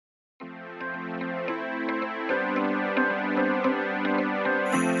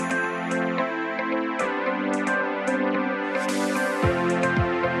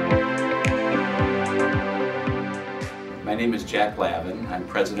My name is Jack Lavin. I'm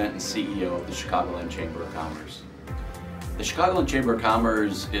President and CEO of the Chicagoland Chamber of Commerce. The Chicagoland Chamber of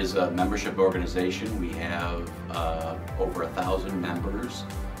Commerce is a membership organization. We have over 1,000 members,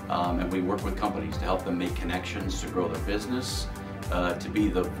 and we work with companies to help them make connections to grow their business, to be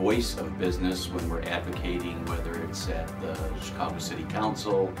the voice of business when we're advocating, whether it's at the Chicago City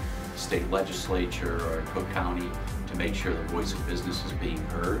Council, state legislature, or Cook County, to make sure the voice of business is being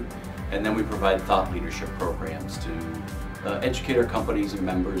heard. And then we provide thought leadership programs to educate our companies and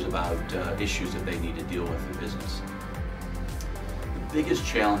members about issues that they need to deal with in business. The biggest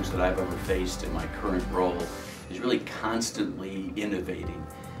challenge that I've ever faced in my current role is really constantly innovating.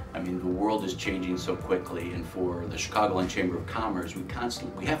 I mean, the world is changing so quickly, and for the Chicagoland Chamber of Commerce,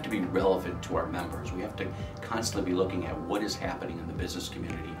 we have to be relevant to our members. We have to constantly be looking at what is happening in the business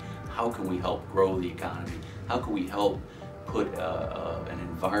community. How can we help grow the economy? How can we help put an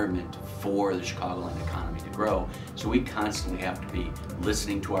environment for the Chicagoland economy to grow? So we constantly have to be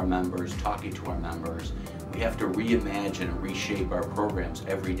listening to our members, talking to our members. We have to reimagine and reshape our programs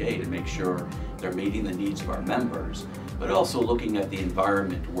every day to make sure they're meeting the needs of our members, but also looking at the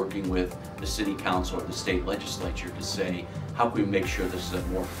environment, working with the city council or the state legislature to say, how can we make sure this is a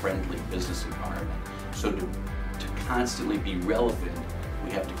more friendly business environment? So to constantly be relevant,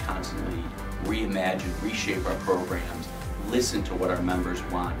 we have to constantly reimagine, reshape our programs, listen to what our members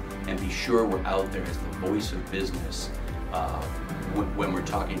want, and be sure we're out there as the voice of business when we're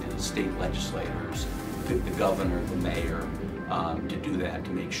talking to the state legislators, the governor, the mayor, to do that,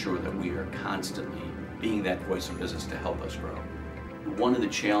 to make sure that we are constantly being that voice of business to help us grow. One of the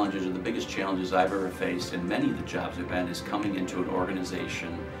challenges, or the biggest challenges I've ever faced in many of the jobs I've been, is coming into an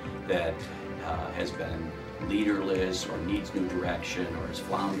organization that has been leaderless or needs new direction or is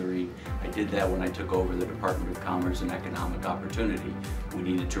floundering. I did that when I took over the Department of Commerce and Economic Opportunity. We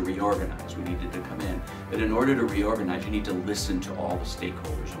needed to reorganize, we needed to come in. But in order to reorganize, you need to listen to all the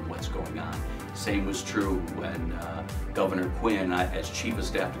stakeholders on what's going on. Same was true when Governor Quinn, as Chief of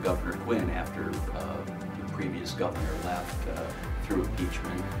Staff to Governor Quinn after the previous governor left through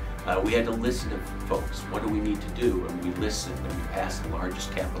impeachment, we had to listen to folks. What do we need to do? And we listened, and we passed the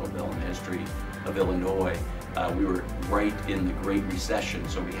largest capital bill in the history of Illinois. We were right in the Great Recession,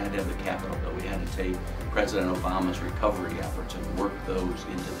 so we had to have the capital bill. We had to take President Obama's recovery efforts and work those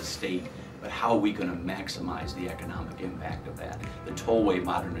into the state. But how are we going to maximize the economic impact of that? The tollway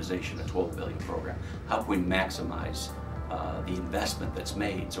modernization, a $12 billion program. How can we maximize the investment that's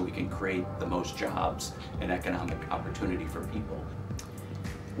made so we can create the most jobs and economic opportunity for people?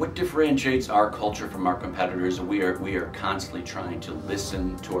 What differentiates our culture from our competitors? We are constantly trying to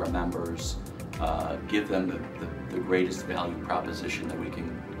listen to our members, give them the greatest value proposition that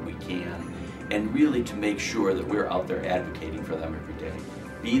we can, and really to make sure that we're out there advocating for them every day.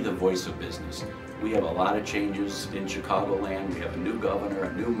 Be the voice of business. We have a lot of changes in Chicagoland. We have a new governor,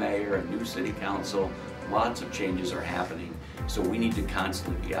 a new mayor, a new city council. Lots of changes are happening. So we need to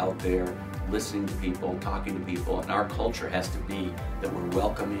constantly be out there, listening to people, talking to people, and our culture has to be that we're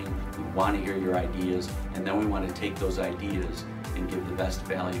welcoming, we want to hear your ideas, and then we want to take those ideas and give the best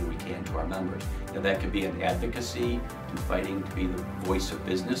value we can to our members. Now that could be an advocacy and fighting to be the voice of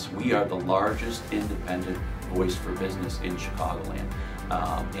business. We are the largest independent voice for business in Chicagoland.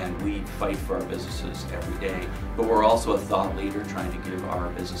 And we fight for our businesses every day. But we're also a thought leader trying to give our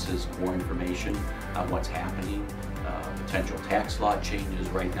businesses more information on what's happening, potential tax law changes.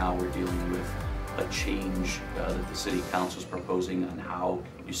 Right now we're dealing with a change that the City Council is proposing on how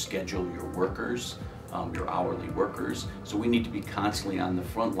you schedule your workers, your hourly workers. So we need to be constantly on the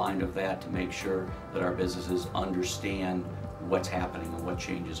front line of that to make sure that our businesses understand what's happening and what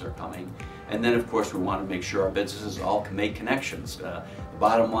changes are coming. And then of course we want to make sure our businesses all can make connections. The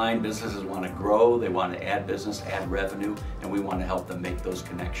bottom line, businesses want to grow, they want to add business, add revenue, and we want to help them make those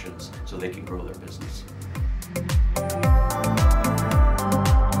connections so they can grow their business.